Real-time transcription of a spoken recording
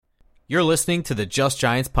You're listening to the Just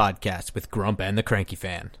Giants podcast with Grump and the Cranky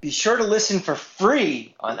Fan. Be sure to listen for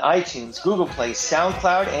free on iTunes, Google Play,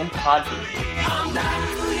 SoundCloud, and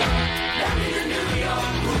Podbean.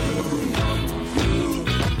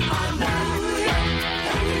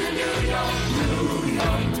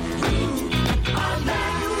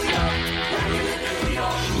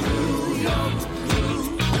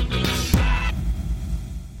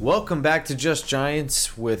 Welcome back to Just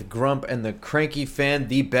Giants with Grump and the Cranky Fan,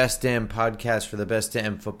 the best damn podcast for the best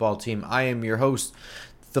damn football team. I am your host,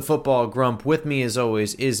 the Football Grump. With me, as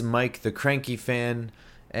always, is Mike, the Cranky Fan,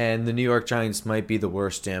 and the New York Giants might be the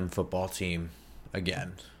worst damn football team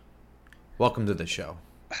again. Welcome to the show.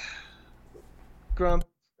 Grump,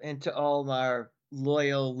 and to all our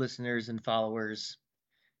loyal listeners and followers,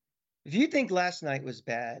 if you think last night was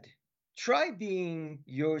bad, try being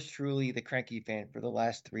yours truly, the Cranky Fan, for the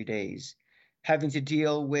last 3 days, having to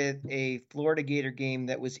deal with a Florida Gator game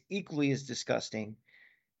that was equally as disgusting.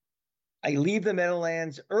 I leave the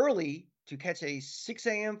Meadowlands early to catch a 6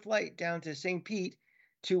 a.m. flight down to St. Pete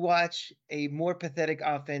to watch a more pathetic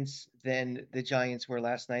offense than the Giants were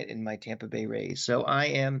last night in my Tampa Bay Rays. So I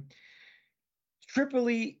am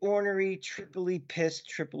triply ornery, triply pissed,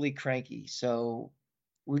 triply cranky. So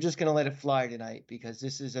we're just going to let it fly tonight because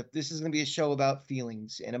this is going to be a show about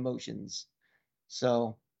feelings and emotions.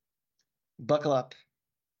 So buckle up.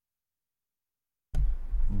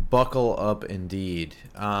 Buckle up indeed.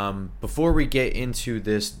 Before we get into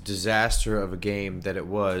this disaster of a game that it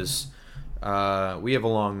was, we have a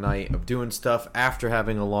long night of doing stuff after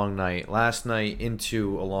having a long night last night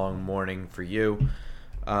into a long morning for you.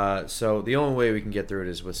 So the only way we can get through it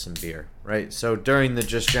is with some beer, right? So during the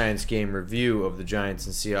Just Giants game review of the Giants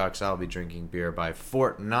and Seahawks, I'll be drinking beer by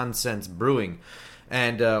Fort Nonsense Brewing.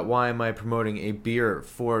 And why am I promoting a beer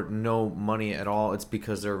for no money at all? It's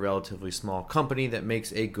because they're a relatively small company that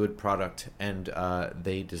makes a good product, and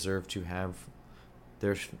they deserve to have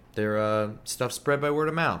their stuff spread by word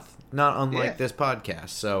of mouth, not unlike this podcast.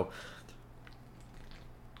 So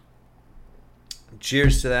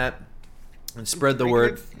cheers to that. And spread the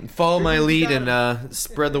word. Follow my lead and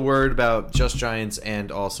spread the word about Just Giants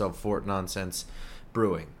and also Fort Nonsense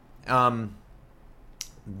Brewing.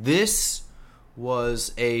 This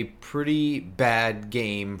was a pretty bad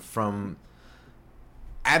game from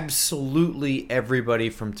absolutely everybody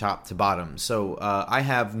from top to bottom. So I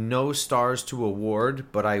have no stars to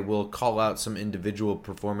award, but I will call out some individual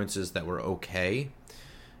performances that were okay.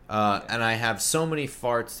 And I have so many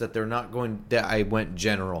farts that I went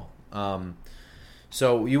general.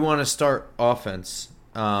 So you want to start offense.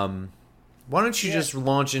 Why don't you just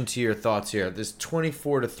launch into your thoughts here? This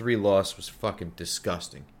 24-3 loss was fucking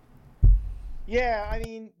disgusting. Yeah, I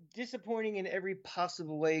mean, disappointing in every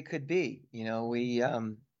possible way it could be. You know, we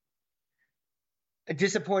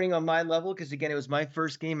disappointing on my level because, again, it was my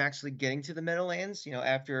first game actually getting to the Meadowlands. You know,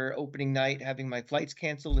 after opening night, having my flights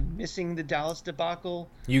canceled and missing the Dallas debacle.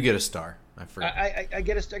 You get a star. I forget. I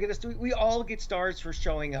get a star. We all get stars for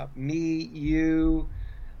showing up. Me, you,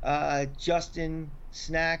 Justin,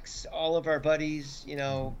 Snacks, all of our buddies. You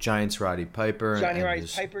know, Giants Roddy Piper.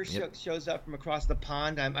 Shows up from across the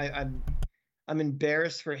pond. I'm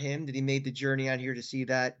embarrassed for him that he made the journey out here to see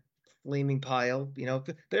that flaming pile. You know,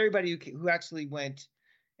 but everybody who actually went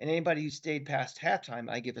and anybody who stayed past halftime,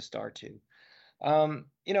 I give a star to.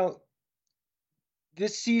 You know,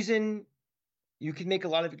 this season, you can make a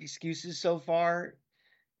lot of excuses so far.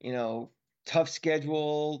 You know, tough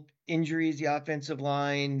schedule, injuries, the offensive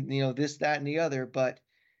line, you know, this, that, and the other. But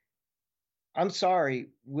I'm sorry,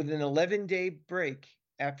 with an 11-day break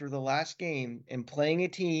after the last game and playing a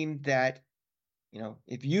team that, you know,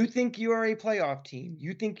 if you think you are a playoff team,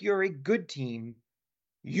 you think you're a good team,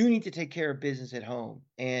 you need to take care of business at home.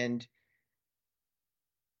 And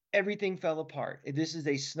everything fell apart. This is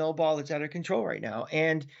a snowball that's out of control right now.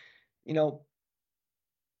 And, you know,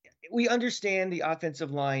 we understand the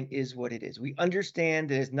offensive line is what it is. We understand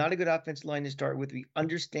that it's not a good offensive line to start with. We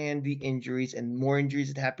understand the injuries and more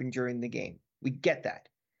injuries that happened during the game. We get that.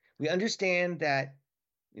 We understand that,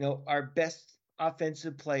 you know, our best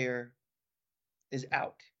offensive player is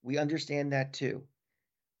out. We understand that too.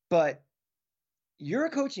 But you're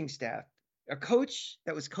a coaching staff, a coach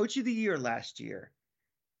that was coach of the year last year.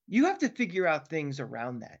 You have to figure out things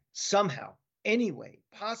around that somehow, any way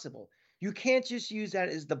possible. You can't just use that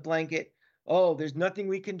as the blanket. Oh, there's nothing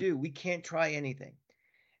we can do. We can't try anything.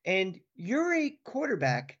 And you're a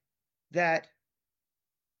quarterback that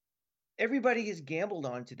everybody has gambled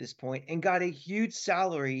on to this point and got a huge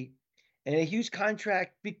salary and a huge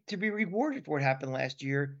contract to be rewarded for what happened last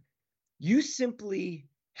year. You simply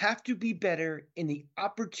have to be better in the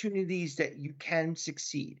opportunities that you can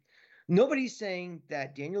succeed. Nobody's saying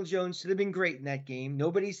that Daniel Jones should have been great in that game.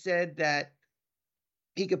 Nobody said that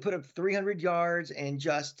he could put up 300 yards and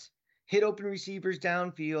just hit open receivers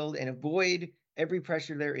downfield and avoid every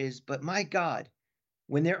pressure there is. But my God,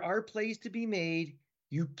 when there are plays to be made,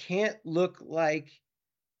 you can't look like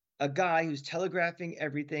a guy who's telegraphing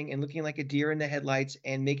everything and looking like a deer in the headlights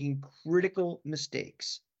and making critical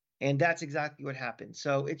mistakes. And that's exactly what happened.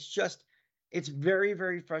 So it's very,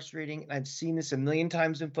 very frustrating. I've seen this a million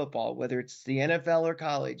times in football, whether it's the NFL or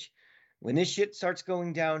college. When this shit starts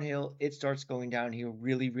going downhill, it starts going downhill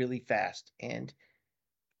really, really fast. And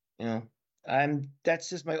you know, that's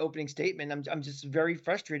just my opening statement. I'm just very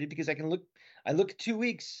frustrated because I look at 2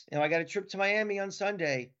 weeks. I got a trip to Miami on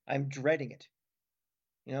Sunday. I'm dreading it.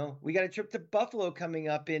 We got a trip to Buffalo coming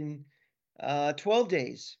up in 12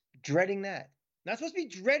 days. Dreading that. Not supposed to be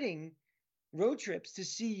dreading road trips to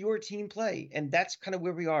see your team play. And that's kind of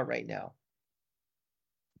where we are right now.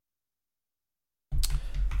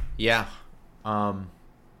 Yeah.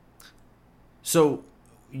 So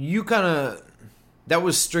you that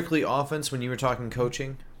was strictly offense when you were talking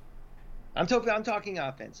coaching? I'm talking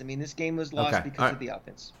offense. I mean, this game was lost because of the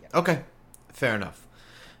offense. Yeah. Okay. Fair enough.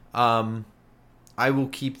 I will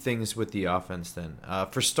keep things with the offense then.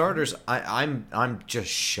 For starters, I'm just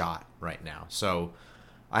shot right now. So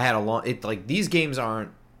I had these games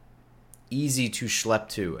aren't easy to schlep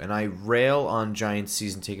to, and I rail on Giants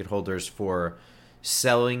season ticket holders for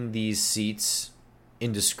selling these seats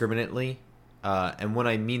indiscriminately. And when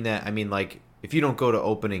I mean that, I mean like if you don't go to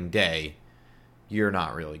opening day, you're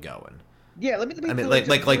not really going. Yeah, let me. I mean,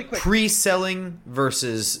 like pre-selling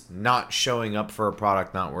versus not showing up for a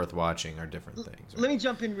product not worth watching are different things. Right? Let me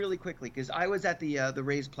jump in really quickly because I was at the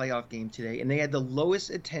Rays playoff game today, and they had the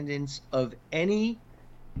lowest attendance of any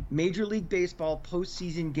Major League Baseball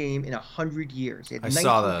postseason game in 100 years. They had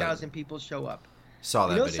 19,000 people show up. Saw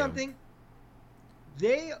that. You know video. Something?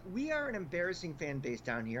 We are an embarrassing fan base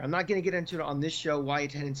down here. I'm not going to get into it on this show why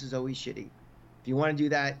attendance is always shitty. If you want to do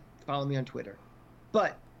that, follow me on Twitter.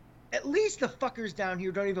 But at least the fuckers down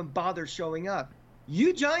here don't even bother showing up.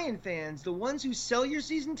 You Giant fans, the ones who sell your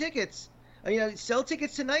season tickets, sell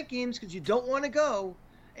tickets to night games because you don't want to go,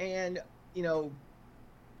 and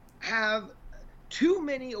have too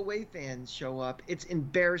many away fans show up. It's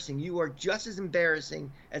embarrassing. You are just as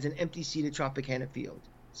embarrassing as an empty seat at Tropicana Field.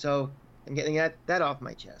 So I'm getting that off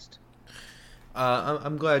my chest.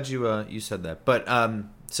 I'm glad you said that. But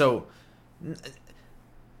so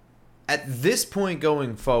at this point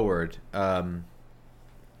going forward,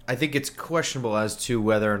 I think it's questionable as to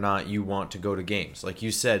whether or not you want to go to games. Like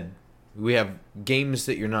you said, we have games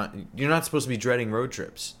that you're not supposed to be dreading road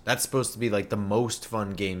trips. That's supposed to be like the most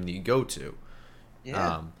fun game that you go to.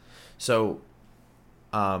 Yeah.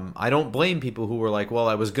 I don't blame people who were like, well,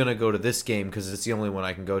 I was going to go to this game because it's the only one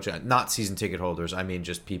I can go to. Not season ticket holders. I mean,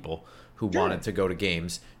 just people who wanted to go to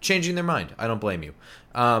games, changing their mind. I don't blame you.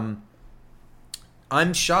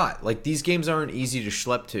 I'm shot. Like, these games aren't easy to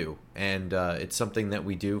schlep to, and it's something that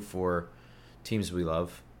we do for teams we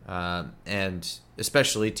love, and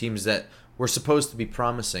especially teams that were supposed to be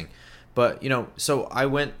promising. But, so I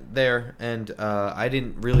went there, and I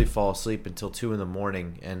didn't really fall asleep until 2 in the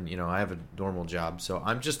morning, and, I have a normal job, so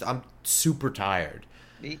I'm super tired.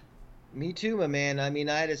 Me too, my man. I mean,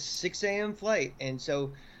 I had a 6 a.m. flight, and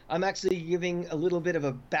so I'm actually giving a little bit of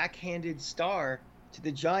a backhanded star to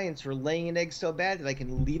the Giants for laying an egg so bad that I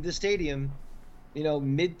can leave the stadium,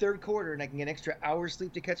 mid-third quarter, and I can get an extra hour's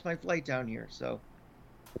sleep to catch my flight down here, so.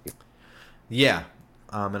 Yeah,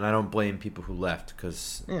 and I don't blame people who left,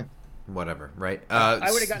 because... Yeah. Whatever, right?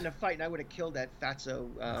 I would have gotten a fight, and I would have killed that fatso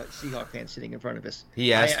Seahawk fan sitting in front of us.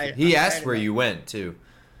 He asked where you went, too.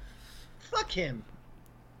 Fuck him.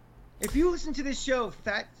 If you listen to this show,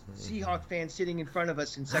 fat Seahawk fan sitting in front of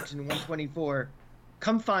us in section 124,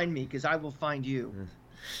 come find me, because I will find you.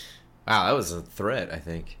 Wow, that was a threat, I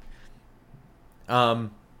think.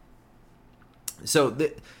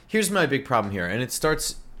 Here's my big problem here, and it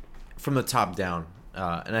starts from the top down,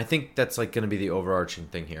 and I think that's like going to be the overarching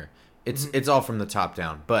thing here. It's all from the top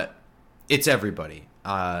down, but it's everybody.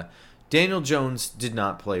 Daniel Jones did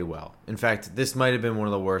not play well. In fact, this might have been one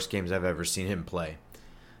of the worst games I've ever seen him play.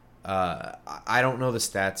 I don't know the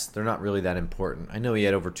stats. They're not really that important. I know he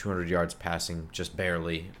had over 200 yards passing, just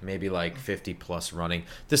barely, maybe like 50 plus running.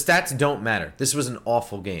 The stats don't matter. This was an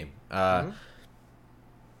awful game. Bad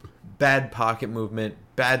pocket movement,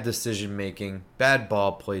 bad decision making, bad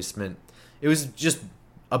ball placement. It was just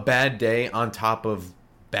a bad day on top of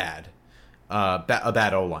bad. A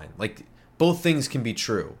bad O-line. Like, both things can be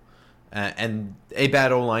true. And a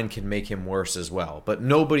bad O-line can make him worse as well. But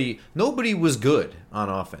nobody was good on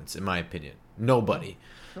offense, in my opinion. Nobody.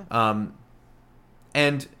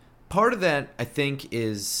 And part of that, I think,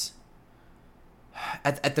 is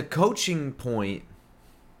at the coaching point,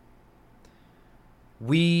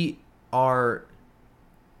 we're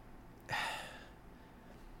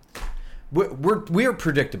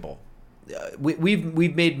predictable.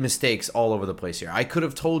 We've made mistakes all over the place here. I could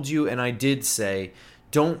have told you, and I did say,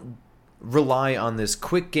 don't rely on this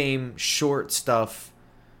quick game, short stuff,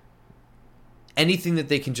 anything that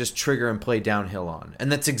they can just trigger and play downhill on.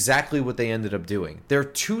 And that's exactly what they ended up doing. They're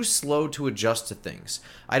too slow to adjust to things.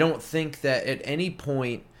 I don't think that at any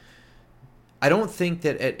point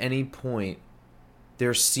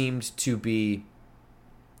there seemed to be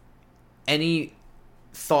any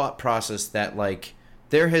thought process that, like,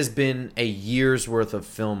 there has been a year's worth of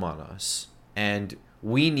film on us, and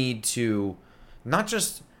we need to not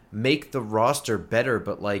just make the roster better,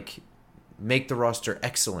 but, like, make the roster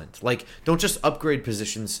excellent. Like, don't just upgrade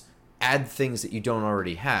positions, add things that you don't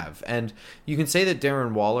already have. And you can say that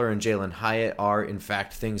Darren Waller and Jalen Hyatt are, in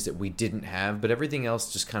fact, things that we didn't have, but everything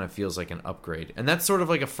else just kind of feels like an upgrade. And that's sort of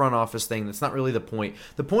like a front office thing. That's not really the point.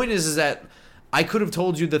 The point is that I could have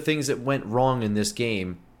told you the things that went wrong in this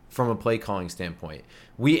game from a play calling standpoint.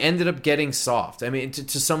 We ended up getting soft. I mean,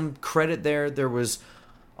 to some credit there was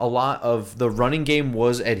a lot of the running game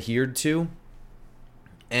was adhered to,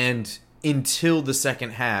 and until the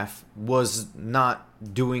second half was not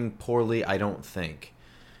doing poorly, I don't think.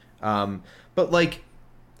 But, like,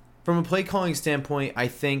 from a play calling standpoint, I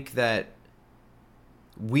think that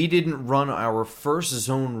we didn't run our first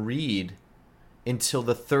zone read until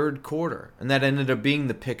the third quarter, and that ended up being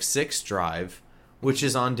the pick six drive, which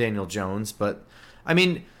is on Daniel Jones. But, I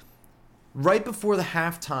mean, right before the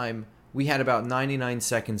halftime, we had about 99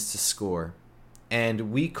 seconds to score,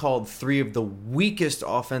 and we called three of the weakest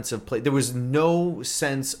offensive plays. There was no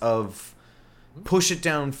sense of push it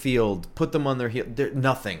downfield, put them on their heel.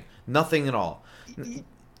 Nothing at all.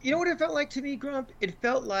 You know what it felt like to me, Grump? It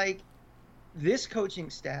felt like this coaching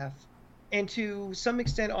staff, and to some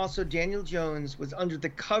extent also Daniel Jones, was under the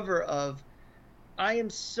cover of, I am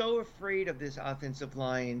so afraid of this offensive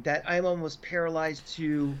line that I'm almost paralyzed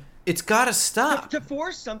to... It's got to stop. To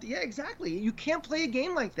force something. Yeah, exactly. You can't play a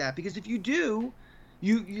game like that, because if you do,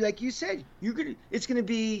 you like you said, it's going to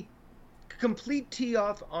be complete tee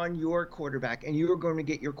off on your quarterback, and you're going to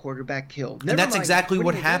get your quarterback killed. And that's exactly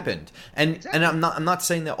what happened. And I'm not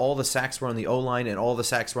saying that all the sacks were on the O-line and all the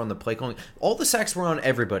sacks were on the play calling. All the sacks were on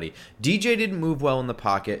everybody. DJ didn't move well in the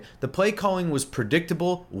pocket. The play calling was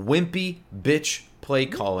predictable, wimpy, bitch play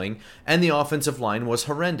calling, and the offensive line was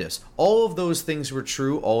horrendous. All of those things were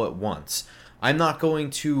true all at once. I'm not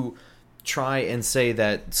going to try and say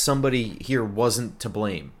that somebody here wasn't to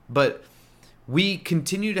blame, but we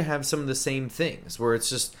continue to have some of the same things where it's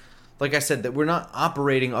just, like I said, that we're not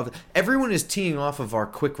operating off. Everyone is teeing off of our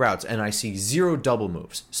quick routes, and I see zero double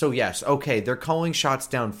moves. So yes, okay, they're calling shots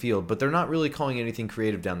downfield, but they're not really calling anything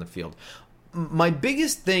creative down the field. My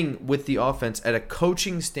biggest thing with the offense at a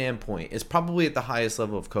coaching standpoint is probably at the highest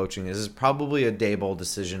level of coaching. This is probably a Daboll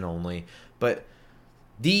decision only, but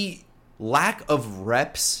the lack of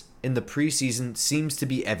reps in the preseason seems to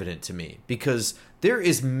be evident to me, because there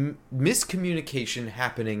is miscommunication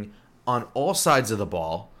happening on all sides of the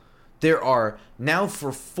ball. There are now,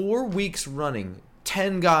 for 4 weeks running,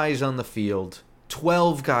 10 guys on the field,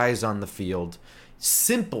 12 guys on the field.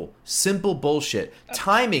 Simple bullshit.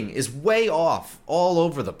 Timing is way off all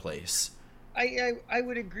over the place. I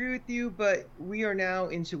would agree with you, but we are now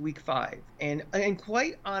into week 5, and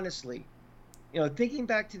quite honestly, thinking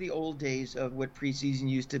back to the old days of what preseason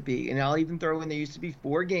used to be, and I'll even throw in there used to be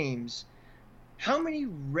 4 games. How many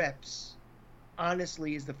reps,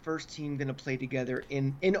 honestly, is the first team going to play together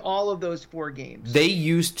in all of those 4 games? They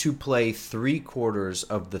used to play 3/4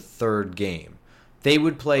 of the third game. They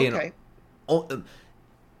would play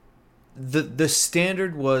the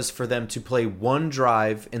standard was for them to play one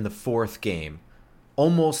drive in the 4th game,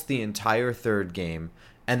 almost the entire 3rd game,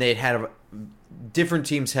 and they had different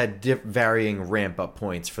teams had varying ramp up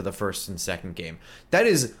points for the 1st and 2nd game. That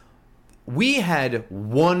is, we had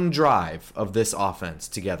one drive of this offense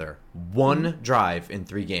together, one drive in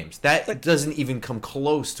 3 games. That doesn't even come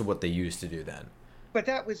close to what they used to do then. But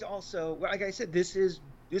that was also, like I said, this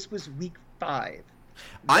was week 5.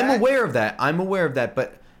 I'm aware of that,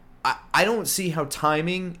 but I don't see how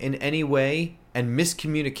timing in any way and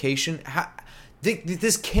miscommunication,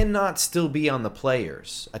 this cannot still be on the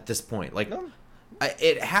players at this point. Like, no.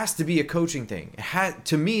 It has to be a coaching thing.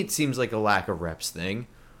 To me, it seems like a lack of reps thing,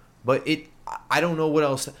 but I don't know what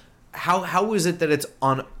else. How is it that it's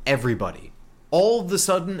on everybody? All of a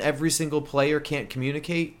sudden, every single player can't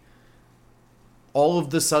communicate? all of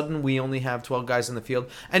the sudden we only have 12 guys in the field.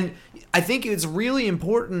 And I think it's really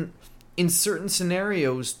important in certain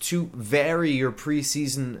scenarios to vary your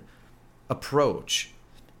preseason approach.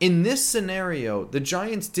 In this scenario, the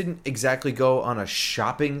Giants didn't exactly go on a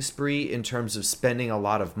shopping spree in terms of spending a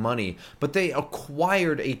lot of money, but they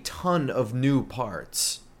acquired a ton of new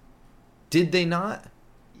parts. Did they not?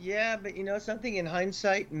 Yeah, but something, in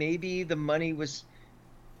hindsight, maybe the money was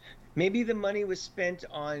spent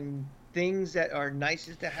on things that are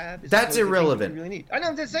nicest to have. That's irrelevant. Really need. I know,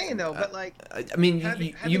 I'm just saying though, but like, I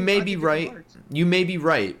mean, you may be right. Parts. You may be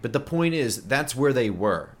right, but the point is that's where they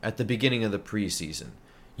were at the beginning of the preseason.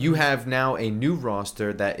 You have now a new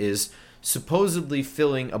roster that is supposedly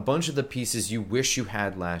filling a bunch of the pieces you wish you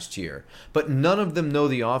had last year, but none of them know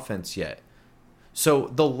the offense yet. So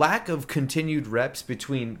the lack of continued reps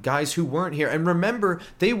between guys who weren't here, and remember,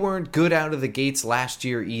 they weren't good out of the gates last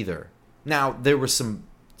year either. Now, there was some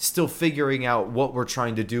still figuring out what we're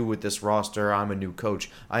trying to do with this roster. I'm a new coach.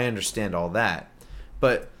 I understand all that.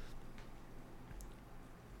 But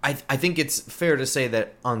I think it's fair to say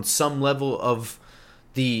that on some level of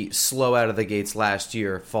the slow out of the gates last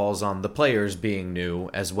year falls on the players being new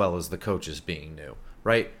as well as the coaches being new,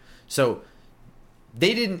 right? So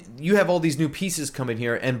you have all these new pieces coming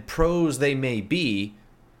here, and pros they may be,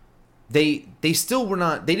 they still were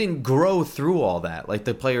not, they didn't grow through all that like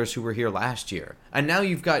the players who were here last year. And now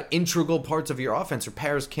you've got integral parts of your offense, or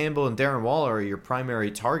Paris Campbell and Darren Waller are your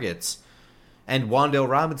primary targets, and Wan'Dale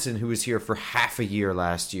Robinson, who was here for half a year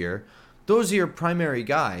last year. Those are your primary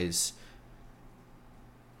guys.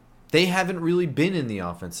 They haven't really been in the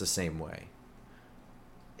offense the same way.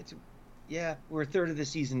 Yeah, we're a third of the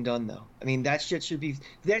season done though. I mean, that shit should be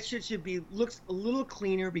looks a little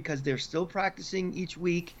cleaner because they're still practicing each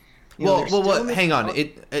week. Hang on.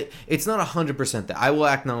 It's not 100% that. I will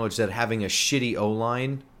acknowledge that having a shitty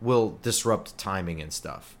O-line will disrupt timing and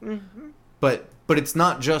stuff. Mm-hmm. But it's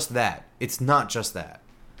not just that. It's not just that.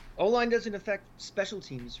 O-line doesn't affect special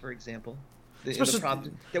teams, for example. The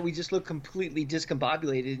problem that we just look completely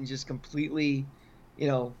discombobulated and just completely,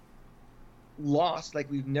 lost,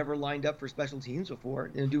 like we've never lined up for special teams before,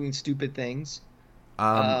 doing stupid things.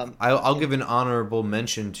 I'll give an honorable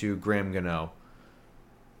mention to Graham Gano.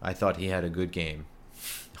 I thought he had a good game.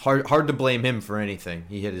 Hard to blame him for anything.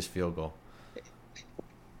 He hit his field goal.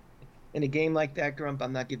 In a game like that, Grump,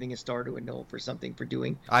 I'm not giving a star to a Noel for something for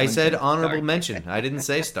doing. I said honorable mention. I didn't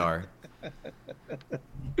say star.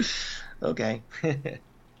 Okay.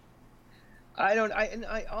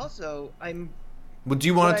 I'm. Well, do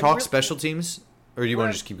you want to talk special teams, or do you want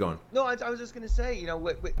to just keep going? No, I was just going to say,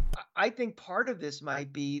 I think part of this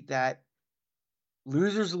might be that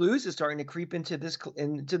losers lose is starting to creep into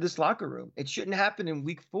this locker room. It shouldn't happen in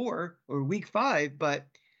week 4 or week 5, but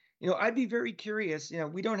I'd be very curious.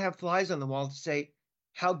 We don't have flies on the wall to say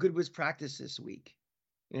how good was practice this week,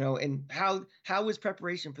 and how was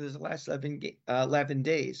preparation for this last 11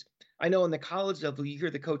 days. I know in the college level, you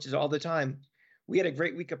hear the coaches all the time, we had a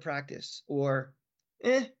great week of practice, or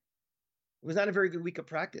it was not a very good week of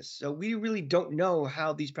practice. So we really don't know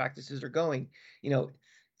how these practices are going.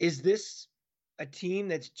 Is this a team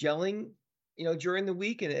that's gelling, during the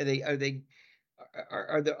week? And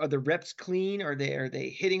are the reps clean? Are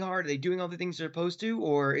they hitting hard? Are they doing all the things they're supposed to?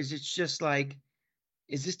 Or is it just like,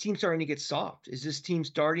 is this team starting to get soft? Is this team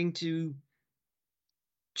starting to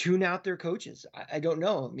tune out their coaches? I don't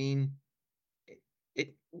know. I mean,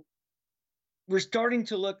 we're starting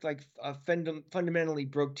to look like a fundamentally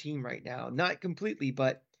broke team right now. Not completely,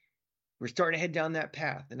 but we're starting to head down that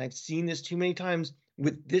path. And I've seen this too many times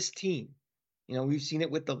with this team. We've seen it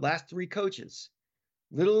with the last 3 coaches.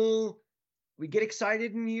 We get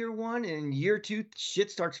excited in year 1, and in year 2,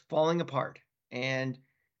 shit starts falling apart. And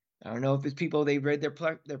I don't know if it's people, they read their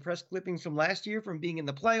press clippings from last year from being in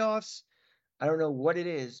the playoffs. I don't know what it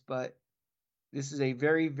is, but this is a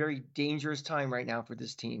very, very dangerous time right now for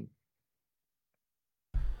this team.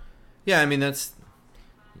 Yeah, I mean,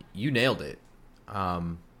 you nailed it.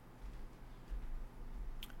 I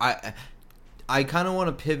kind of want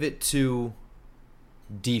to pivot to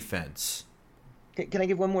defense. Can I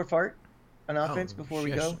give one more fart on offense before we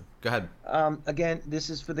go? Go ahead. Again, this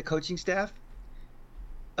is for the coaching staff.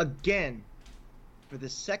 Again, for the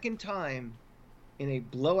second time in a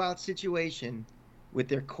blowout situation with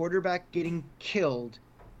their quarterback getting killed,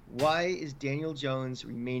 why is Daniel Jones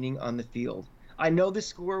remaining on the field? I know the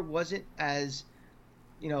score wasn't as,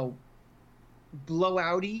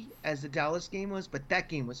 blowouty as the Dallas game was, but that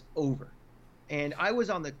game was over. And I was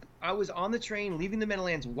on the train leaving the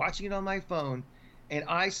Meadowlands, watching it on my phone, and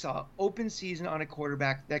I saw open season on a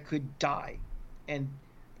quarterback that could die. And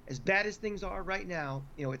as bad as things are right now,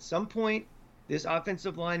 at some point This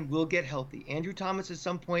offensive line will get healthy. Andrew Thomas at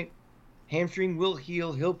some point, hamstring will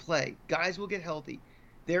heal. He'll play. Guys will get healthy.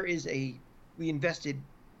 We invested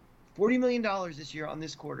 $40 million this year on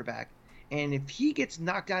this quarterback. And if he gets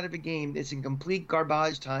knocked out of a game, it's in complete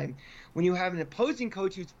garbage time. When you have an opposing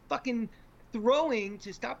coach who's fucking throwing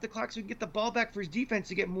to stop the clock so he can get the ball back for his defense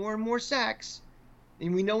to get more and more sacks,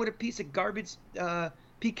 and we know what a piece of garbage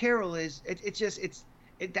Pete Carroll is.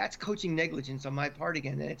 That's coaching negligence on my part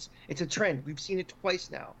again, and it's a trend. We've seen it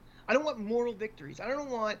twice now. I don't want moral victories. I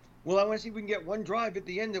want to see if we can get one drive at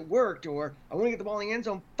the end that worked, or I want to get the ball in the end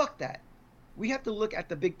zone. Fuck that. We have to look at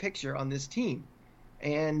the big picture on this team,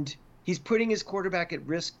 and he's putting his quarterback at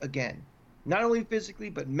risk again, not only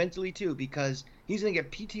physically but mentally too, because he's going to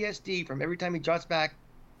get PTSD from every time he drops back,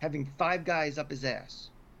 having 5 guys up his ass.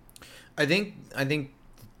 I think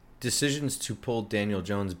decisions to pull Daniel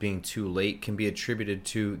Jones being too late can be attributed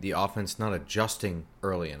to the offense not adjusting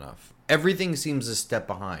early enough. Everything seems a step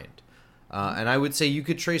behind. And I would say you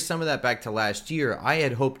could trace some of that back to last year. I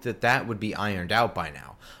had hoped that would be ironed out by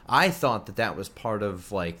now. I thought that was part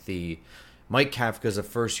of like the Mike Kafka's a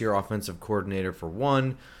first-year offensive coordinator for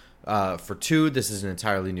one. For 2, this is an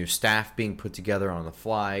entirely new staff being put together on the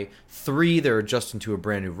fly. 3, they're adjusting to a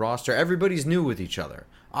brand new roster. Everybody's new with each other.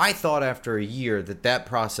 I thought after a year that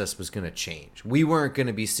process was going to change. We weren't going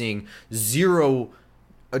to be seeing 0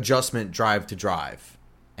 adjustment drive to drive.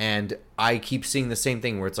 And I keep seeing the same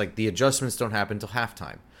thing where it's like the adjustments don't happen until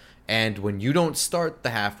halftime. And when you don't start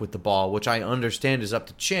the half with the ball, which I understand is up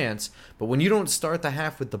to chance, but when you don't start the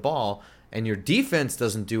half with the ball and your defense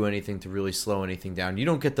doesn't do anything to really slow anything down, you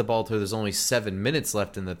don't get the ball till there's only 7 minutes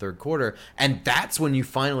left in the third quarter, and that's when you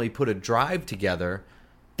finally put a drive together,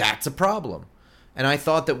 that's a problem. And I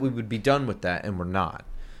thought that we would be done with that, and we're not.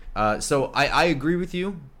 So I agree with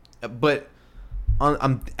you, but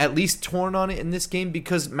I'm at least torn on it in this game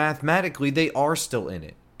because mathematically they are still in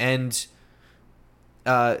it. And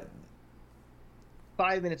 5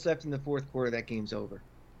 minutes left in the fourth quarter, that game's over.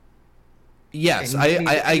 Yes, I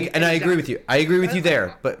agree with you. I agree with you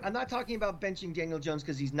there, but I'm not talking about benching Daniel Jones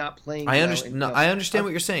because he's not playing. I understand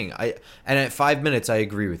what you're saying. And at 5 minutes, I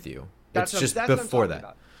agree with you. It's just before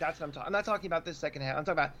that. That's what I'm talking. I'm not talking about this second half. I'm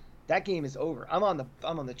talking about that game is over. I'm on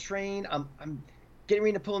the train. I'm getting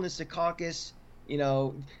ready to pull in the Secaucus. You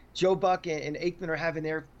know, Joe Buck and Aikman are having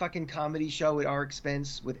their fucking comedy show at our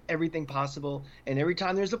expense with everything possible. And every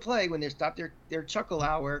time there's a play, when they stop their chuckle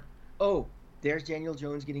hour, oh, there's Daniel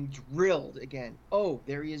Jones getting drilled again. Oh,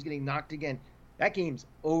 there he is getting knocked again. That game's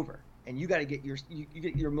over, and you got to get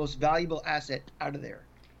your most valuable asset out of there.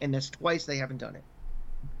 And that's twice they haven't done it.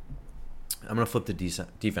 I'm gonna flip the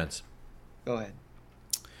defense. Go ahead.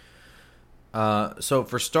 So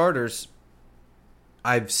for starters,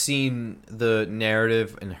 I've seen the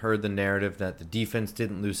narrative and heard the narrative that the defense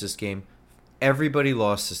didn't lose this game. Everybody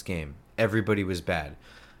lost this game. Everybody was bad.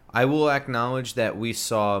 I will acknowledge that we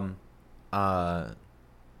saw. I'll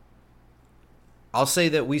say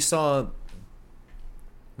that we saw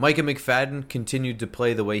Micah McFadden continued to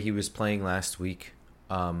play the way he was playing last week.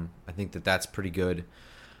 I think that's pretty good.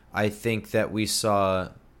 I think that we saw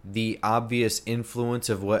the obvious influence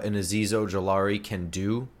of what an Azeez Ojulari can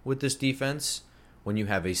do with this defense when you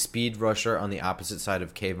have a speed rusher on the opposite side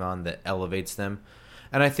of Kayvon that elevates them.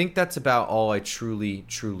 And I think that's about all I truly,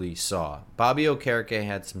 truly saw. Bobby Okereke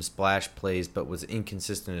had some splash plays, but was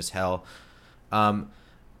inconsistent as hell.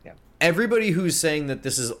 Everybody who's saying that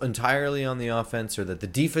this is entirely on the offense or that the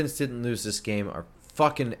defense didn't lose this game are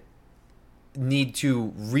fucking need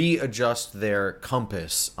to readjust their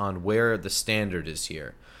compass on where the standard is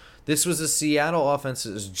here. This was a Seattle offense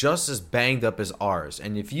that is just as banged up as ours.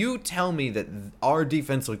 And if you tell me that our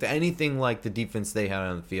defense looked anything like the defense they had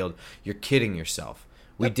on the field, you're kidding yourself.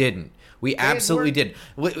 We didn't. We absolutely didn't.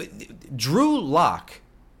 Drew Lock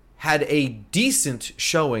had a decent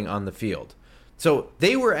showing on the field. So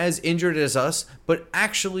they were as injured as us, but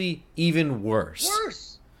actually even worse.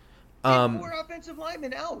 They had 4 offensive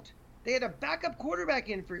linemen out. They had a backup quarterback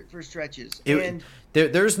in for stretches.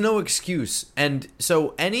 There's no excuse. And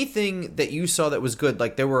so anything that you saw that was good,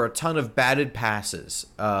 like there were a ton of batted passes.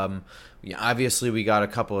 Obviously, we got a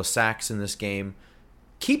couple of sacks in this game.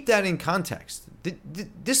 Keep that in context.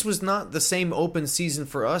 This was not the same open season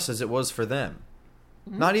for us as it was for them.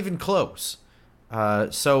 Mm-hmm. Not even close.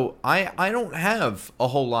 So I don't have a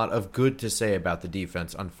whole lot of good to say about the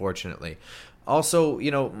defense, unfortunately. Also,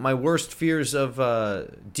 my worst fears of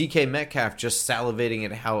DK Metcalf just salivating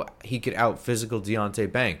at how he could out-physical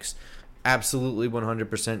Deonte Banks absolutely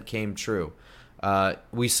 100% came true.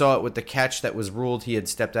 We saw it with the catch that was ruled he had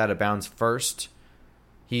stepped out of bounds first.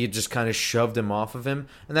 He just kind of shoved him off of him,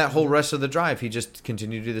 and that whole rest of the drive, he just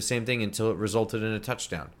continued to do the same thing until it resulted in a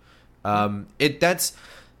touchdown. I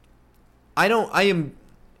am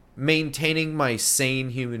maintaining my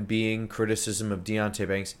sane human being criticism of Deonte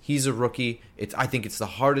Banks. He's a rookie. I think it's the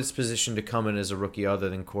hardest position to come in as a rookie other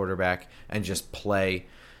than quarterback and just play.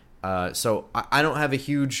 So I don't have a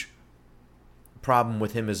huge problem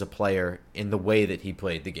with him as a player in the way that he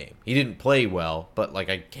played the game. He didn't play well, but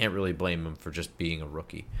I can't really blame him for just being a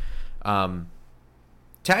rookie. Tackling,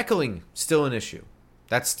 still an issue.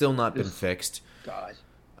 That's still not been fixed. God.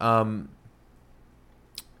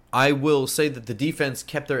 I will say that the defense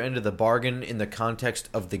kept their end of the bargain in the context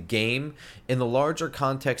of the game. In the larger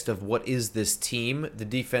context of what is this team, the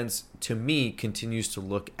defense, to me, continues to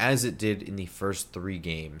look as it did in the first 3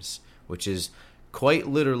 games, which is quite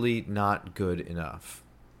literally not good enough.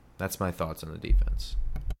 That's my thoughts on the defense.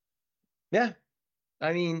 Yeah.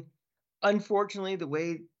 I mean, unfortunately, the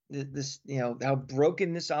way this, how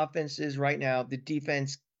broken this offense is right now, the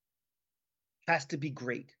defense has to be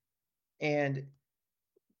great. And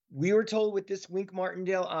we were told with this Wink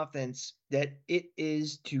Martindale offense that it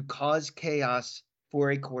is to cause chaos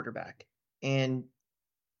for a quarterback. And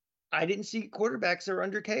I didn't see quarterbacks that are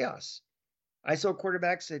under chaos. I saw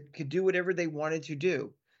quarterbacks that could do whatever they wanted to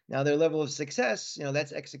do. Now, their level of success,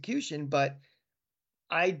 that's execution, but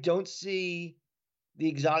I don't see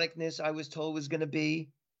the exoticness I was told was going to be.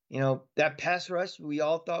 That pass rush we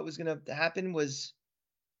all thought was going to happen was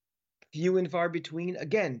few and far between.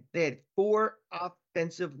 Again, they had 4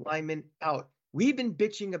 offensive linemen out. We've been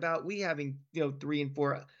bitching about we having 3 and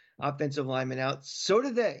 4 offensive linemen out. So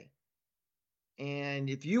did they. And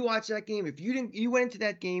if you watch that game, if you went into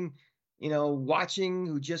that game,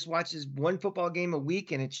 who just watches one football game a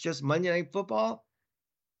week and it's just Monday Night Football,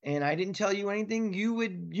 and I didn't tell you anything, you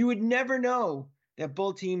would never know that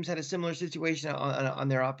both teams had a similar situation on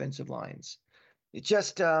their offensive lines. It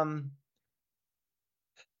just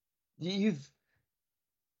we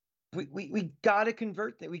got to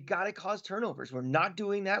convert that. We got to cause turnovers. We're not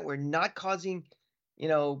doing that. We're not causing,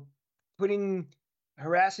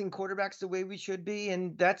 harassing quarterbacks the way we should be.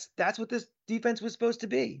 And that's what this defense was supposed to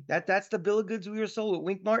be. That's the bill of goods we were sold with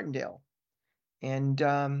Wink Martindale. And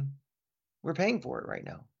we're paying for it right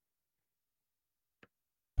now.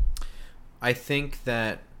 I think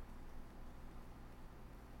that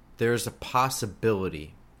there's a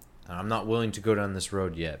possibility, and I'm not willing to go down this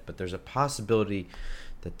road yet, but there's a possibility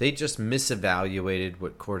that they just misevaluated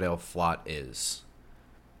what Cordell Flott is.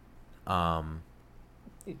 Cordell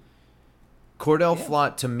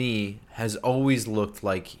Flott, to me, has always looked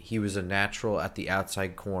like he was a natural at the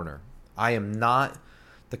outside corner. I am not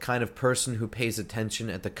the kind of person who pays attention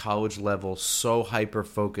at the college level so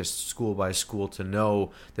hyper-focused school by school to know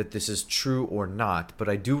that this is true or not, but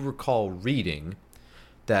I do recall reading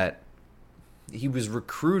that he was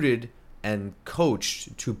recruited and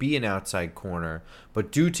coached to be an outside corner,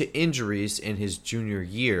 but due to injuries in his junior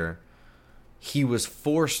year, he was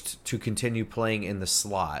forced to continue playing in the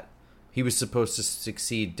slot. He was supposed to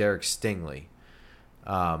succeed Derek Stingley,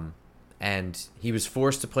 and he was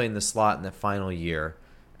forced to play in the slot in the final year,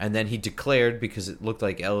 and then he declared, because it looked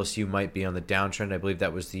like LSU might be on the downtrend, I believe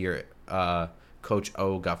that was the year Coach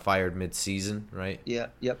O got fired mid-season, right? Yeah,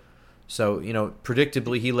 yep. So,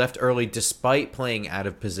 predictably, he left early despite playing out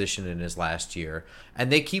of position in his last year.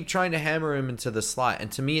 And they keep trying to hammer him into the slot.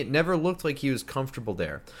 And to me, it never looked like he was comfortable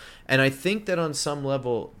there. And I think that on some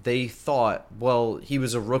level, they thought, well, he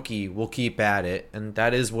was a rookie, we'll keep at it. And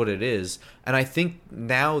that is what it is. And I think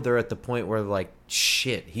now they're at the point where they're like,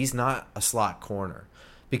 shit, he's not a slot corner.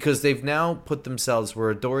 Because they've now put themselves where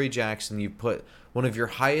Adoree Jackson, you put one of your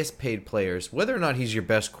highest paid players, whether or not he's your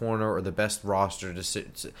best corner or the best roster to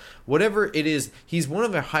sit, whatever it is, he's one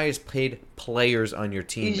of the highest paid players on your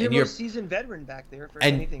team. He's your most seasoned veteran back there for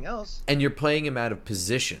anything else. And you're playing him out of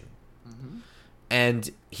position. Mm-hmm. And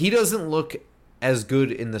he doesn't look as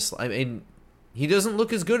good in the slot. I mean, he doesn't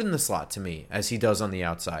look as good in the slot to me as he does on the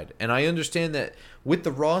outside. And I understand that with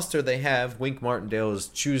the roster they have, Wink Martindale is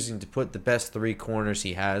choosing to put the best 3 corners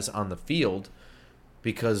he has on the field,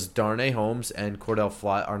 because Darnay Holmes and Cordell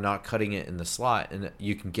Flott are not cutting it in the slot, and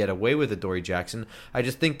you can get away with Adoree Jackson. I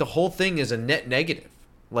just think the whole thing is a net negative.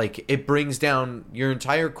 Like, it brings down your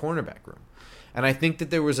entire cornerback room. And I think that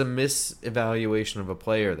there was a misevaluation of a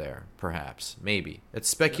player there, perhaps, maybe. It's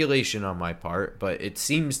speculation on my part, but it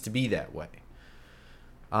seems to be that way.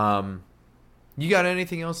 You got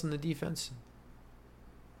anything else in the defense?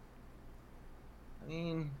 I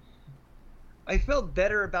mean, I felt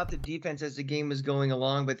better about the defense as the game was going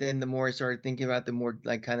along, but then the more I started thinking about, the more,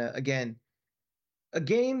 like, kind of, again, a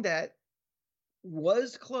game that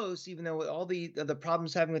was close, even though with all the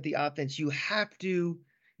problems having with the offense, you have to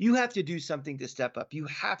do something to step up. You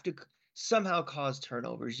have to somehow cause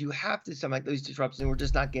turnovers. You have to somehow those disruptions, and we're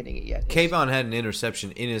just not getting it yet. Kayvon had an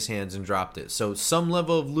interception in his hands and dropped it. So some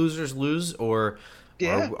level of losers lose, or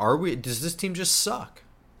are we? Does this team just suck?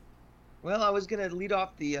 Well, I was going to lead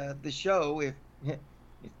off the show if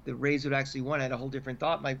the Rays would actually win. I had a whole different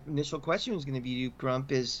thought. My initial question was going to be to you,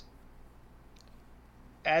 Grump, is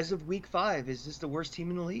as of week 5, is this the worst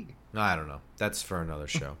team in the league? I don't know. That's for another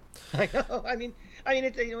show. I know. I mean, you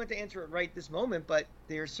don't have to answer it right this moment, but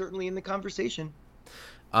they're certainly in the conversation.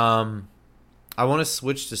 I want to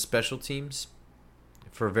switch to special teams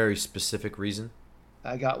for a very specific reason.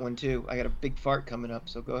 I got one too. I got a big fart coming up,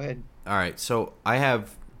 so go ahead. All right. So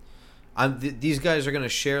these guys are going to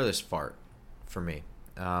share this fart for me.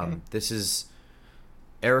 Okay. This is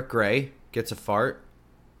Eric Gray gets a fart,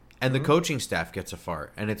 and the coaching staff gets a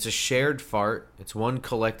fart, and it's a shared fart. It's one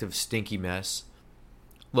collective stinky mess.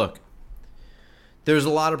 Look, there's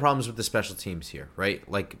a lot of problems with the special teams here, right?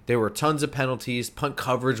 Like, there were tons of penalties. Punt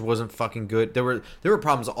coverage wasn't fucking good. There were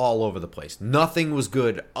problems all over the place. Nothing was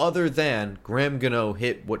good other than Graham Gano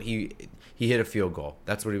hit what he hit a field goal.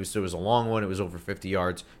 That's what he was. It was a long one. It was over 50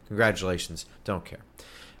 yards. Congratulations. Don't care.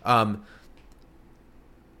 I'm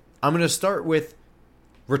going to start with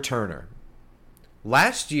returner.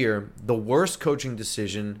 Last year, the worst coaching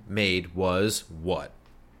decision made was what?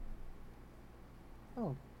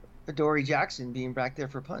 Oh, Adoree Jackson being back there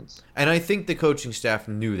for punts. And I think the coaching staff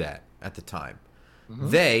knew that at the time.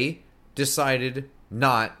 Mm-hmm. They decided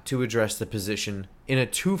not to address the position in a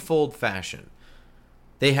twofold fashion.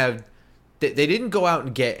 They didn't go out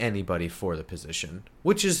and get anybody for the position,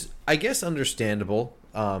 which is, I guess, understandable.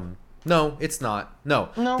 No, it's not. No.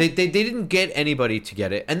 They didn't get anybody to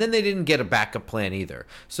get it, and then they didn't get a backup plan either.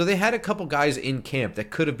 So they had a couple guys in camp that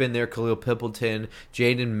could have been there, Khalil Pimpleton,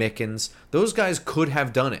 Jaden Mickens. Those guys could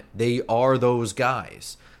have done it. They are those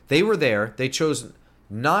guys. They were there. They chose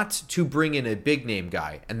not to bring in a big-name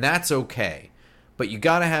guy, and that's okay. But you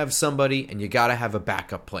got to have somebody, and you got to have a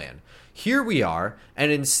backup plan. Here we are,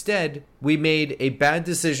 and instead we made a bad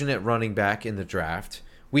decision at running back in the draft.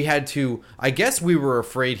 We had to, I guess we were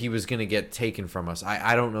afraid he was going to get taken from us.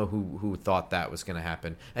 I don't know who thought that was going to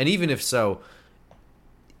happen. And even if so,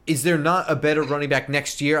 is there not a better running back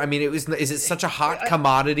next year? I mean, is it such a hot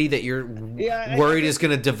commodity that you're worried is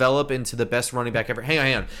going to develop into the best running back ever?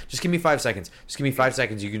 Hang on. Just give me 5 seconds.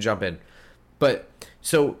 You can jump in. But,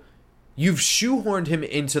 so, you've shoehorned him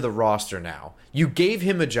into the roster now. You gave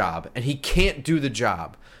him a job, and he can't do the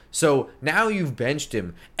job. So now you've benched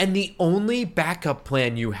him, and the only backup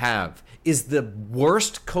plan you have is the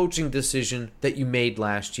worst coaching decision that you made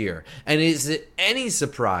last year. And is it any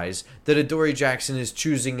surprise that Adoree Jackson is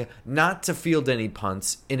choosing not to field any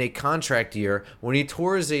punts in a contract year when he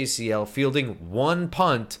tore his ACL fielding one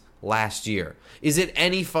punt last year? Is it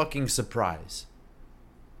any fucking surprise?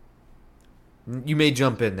 You may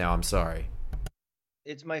jump in now, I'm sorry.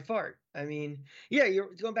 It's my fart. I mean, yeah, you're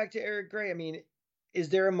going back to Eric Gray. I mean, is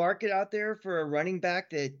there a market out there for a running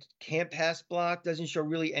back that can't pass block, doesn't show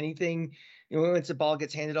really anything, once the ball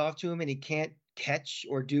gets handed off to him and he can't catch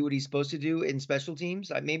or do what he's supposed to do in special teams?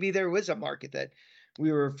 Maybe there was a market that we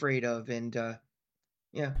were afraid of. And,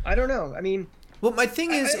 I don't know. I mean, well, my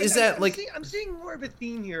thing is that I'm seeing more of a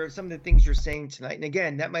theme here of some of the things you're saying tonight. And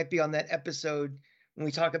again, that might be on that episode when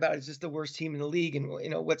we talk about, is this the worst team in the league? And,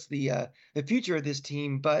 what's the future of this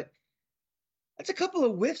team? But that's a couple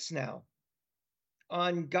of whiffs now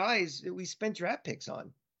on guys that we spent draft picks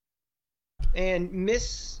on, and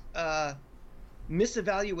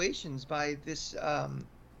misevaluations by this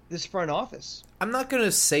front office. I'm not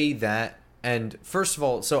gonna say that. And first of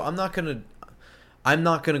all, so I'm not gonna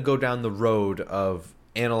go down the road of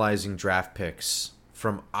analyzing draft picks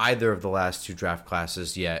from either of the last two draft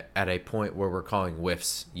classes yet at a point where we're calling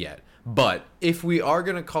whiffs yet. But if we are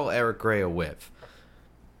gonna call Eric Gray a whiff,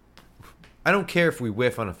 I don't care if we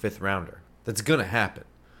whiff on a 5th rounder. That's gonna happen.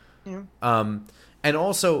 Yeah. And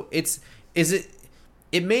also, it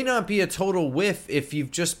may not be a total whiff if you've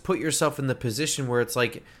just put yourself in the position where it's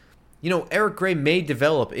like, Eric Gray may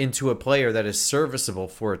develop into a player that is serviceable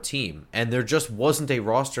for a team, and there just wasn't a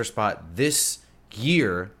roster spot this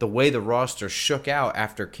year the way the roster shook out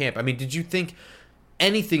after camp. I mean, did you think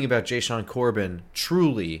anything about Jashaun Corbin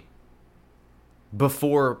truly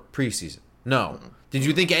before preseason? No. Did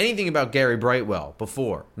you think anything about Gary Brightwell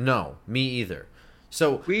before? No, me either.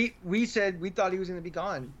 So we said we thought he was going to be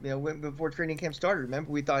gone, before training camp started. Remember,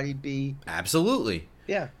 we thought he'd be absolutely.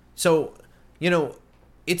 Yeah. So,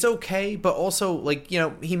 it's okay, but also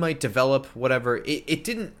he might develop whatever. It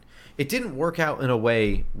didn't. it didn't work out in a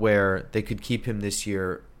way where they could keep him this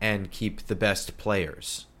year and keep the best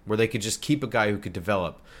players, where they could just keep a guy who could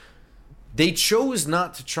develop. They chose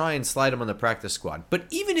not to try and slide him on the practice squad. But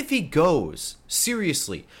even if he goes,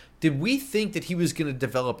 seriously, did we think that he was going to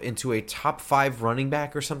develop into a top 5 running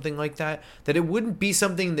back or something like that? That it wouldn't be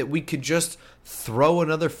something that we could just throw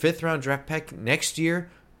another 5th-round draft pick next year?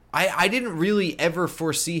 I didn't really ever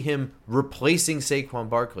foresee him replacing Saquon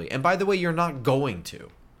Barkley. And by the way, you're not going to.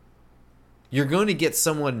 You're going to get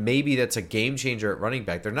someone maybe that's a game changer at running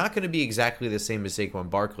back. They're not going to be exactly the same as Saquon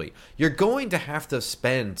Barkley. You're going to have to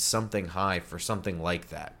spend something high for something like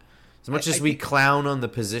that. As much as we clown on the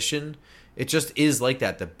position, it just is like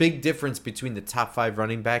that. The big difference between the top 5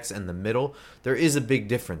 running backs and the middle, there is a big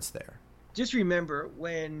difference there. Just remember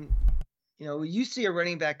when, you see a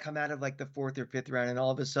running back come out of like the 4th or 5th round and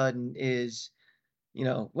all of a sudden is,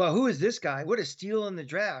 well, who is this guy? What a steal in the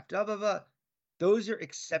draft. Blah, blah, blah. Those are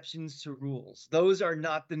exceptions to rules. Those are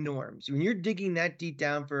not the norms. When you're digging that deep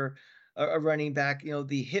down for a running back,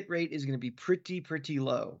 the hit rate is going to be pretty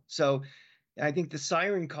low. So I think the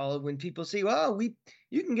siren call when people say, well,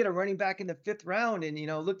 you can get a running back in the 5th round and,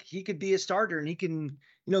 look, he could be a starter and he can,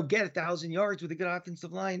 get 1,000 yards with a good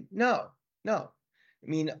offensive line. No. I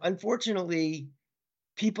mean, unfortunately,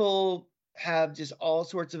 people have just all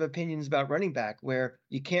sorts of opinions about running back where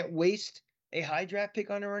you can't waste a high draft pick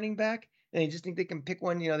on a running back. And they just think they can pick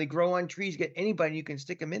one, they grow on trees, get anybody, you can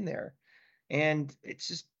stick them in there. And it's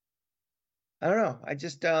just, I don't know. I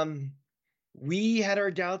just, we had our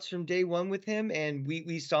doubts from day one with him, and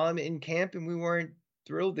we saw him in camp and we weren't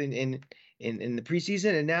thrilled in the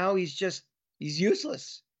preseason. And now he's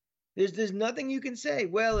useless. There's nothing you can say.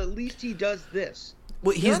 Well, at least he does this.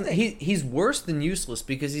 Well, he's worse than useless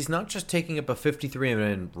because he's not just taking up a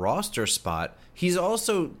 53-man roster spot. He's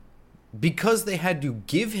also, because they had to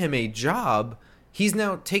give him a job, he's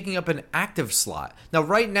now taking up an active slot. Now,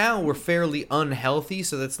 right now, we're fairly unhealthy,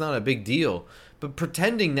 so that's not a big deal. But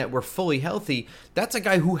pretending that we're fully healthy, that's a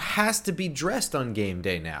guy who has to be dressed on game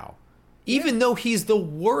day now. Even though he's the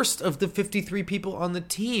worst of the 53 people on the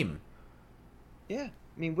team. Yeah.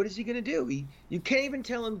 I mean, what is he going to do? You can't even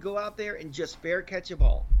tell him go out there and just fair catch a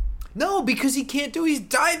ball. No, because he can't do. He's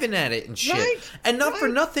diving at it and shit. Right, and not for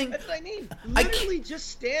nothing. That's what I mean. Literally just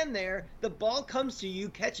stand there. The ball comes to you,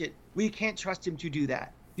 catch it. We can't trust him to do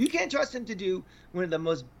that. You can't trust him to do one of the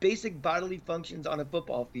most basic bodily functions on a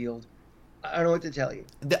football field. I don't know what to tell you.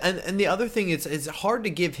 And the other thing is, it's hard to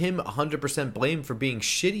give him 100% blame for being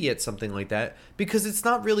shitty at something like that because it's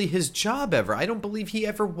not really his job ever. I don't believe he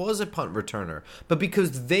ever was a punt returner. But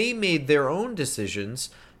because they made their own decisions,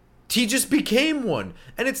 he just became one.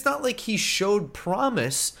 And it's not like he showed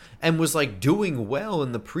promise and was like doing well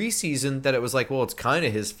in the preseason that it was like, well, it's kind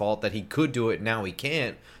of his fault that he could do it, now he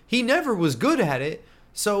can't. He never was good at it.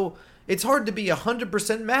 So it's hard to be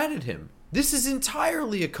 100% mad at him. This is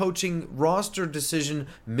entirely a coaching roster decision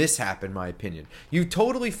mishap, in my opinion. You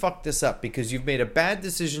totally fucked this up because you've made a bad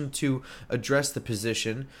decision to address the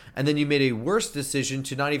position, and then you made a worse decision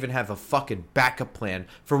to not even have a fucking backup plan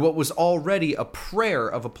for what was already a prayer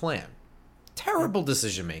of a plan. Terrible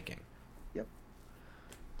decision making. Yep.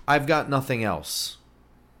 I've got nothing else.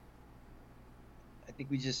 I think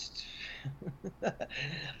we just...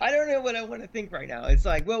 I don't know what I want to think right now. It's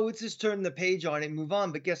like, well, let's just turn the page on and move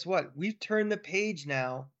on. But guess what? We've turned the page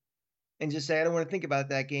now and just say, I don't want to think about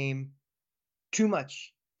that game too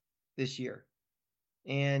much this year.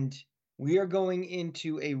 And we are going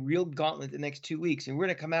into a real gauntlet the next 2 weeks. And we're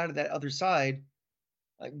going to come out of that other side.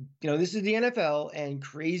 This is the NFL and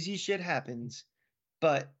crazy shit happens.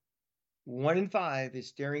 But 1-5 is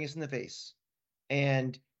staring us in the face.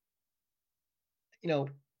 And,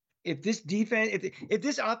 if this defense, if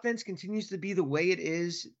this offense continues to be the way it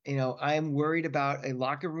is, I am worried about a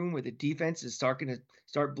locker room where the defense is starting to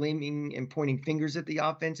start blaming and pointing fingers at the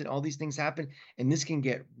offense, and all these things happen, and this can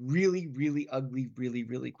get really, really ugly, really,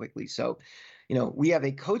 really quickly. So, we have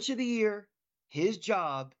a coach of the year. His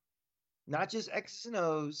job, not just X's and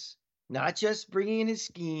O's, not just bringing in his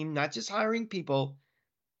scheme, not just hiring people,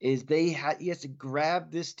 is he has to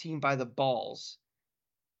grab this team by the balls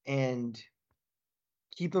and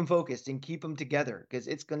keep them focused and keep them together because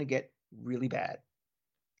it's going to get really bad.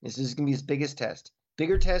 This is going to be his biggest test.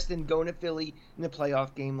 Bigger test than going to Philly in the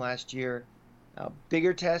playoff game last year.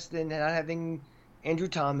 Bigger test than not having Andrew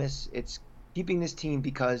Thomas. It's keeping this team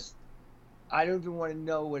because I don't even want to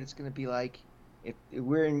know what it's going to be like if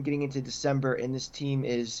we're getting into December and this team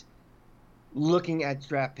is looking at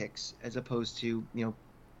draft picks as opposed to,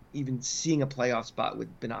 even seeing a playoff spot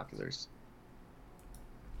with binoculars.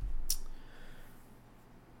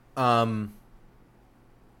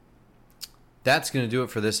 that's going to do it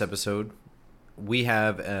for this episode. We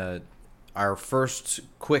have our first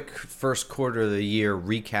quarter of the year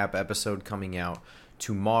recap episode coming out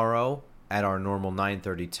tomorrow at our normal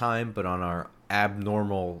 9:30 time, but on our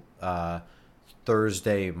abnormal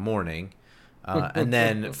Thursday morning. And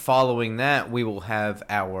then following that, we will have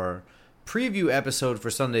our preview episode for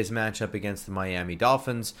Sunday's matchup against the Miami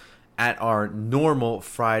Dolphins at our normal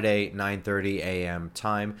Friday 9:30 a.m.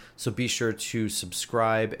 time. So be sure to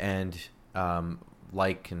subscribe and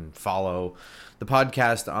like and follow the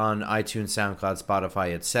podcast on iTunes, SoundCloud,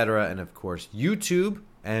 Spotify, etc., and of course YouTube,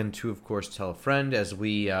 and to of course tell a friend as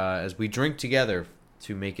we drink together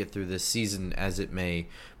to make it through this season as it may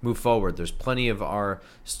move forward. There's plenty of our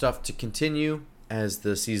stuff to continue as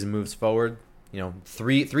the season moves forward. You know,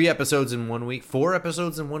 three episodes in 1 week, 4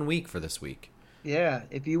 episodes in 1 week for this week. Yeah,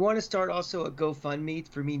 if you want to start also a GoFundMe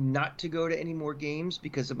for me not to go to any more games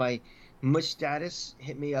because of my mush status,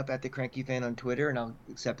 hit me up at the Cranky Fan on Twitter, and I'll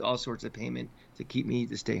accept all sorts of payment to keep me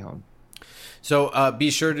to stay home. So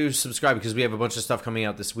be sure to subscribe because we have a bunch of stuff coming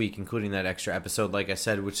out this week, including that extra episode, like I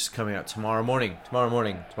said, which is coming out tomorrow morning. Tomorrow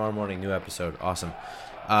morning, new episode. Awesome.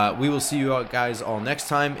 We will see you guys all next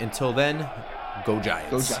time. Until then, go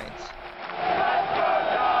Giants. Go Giants.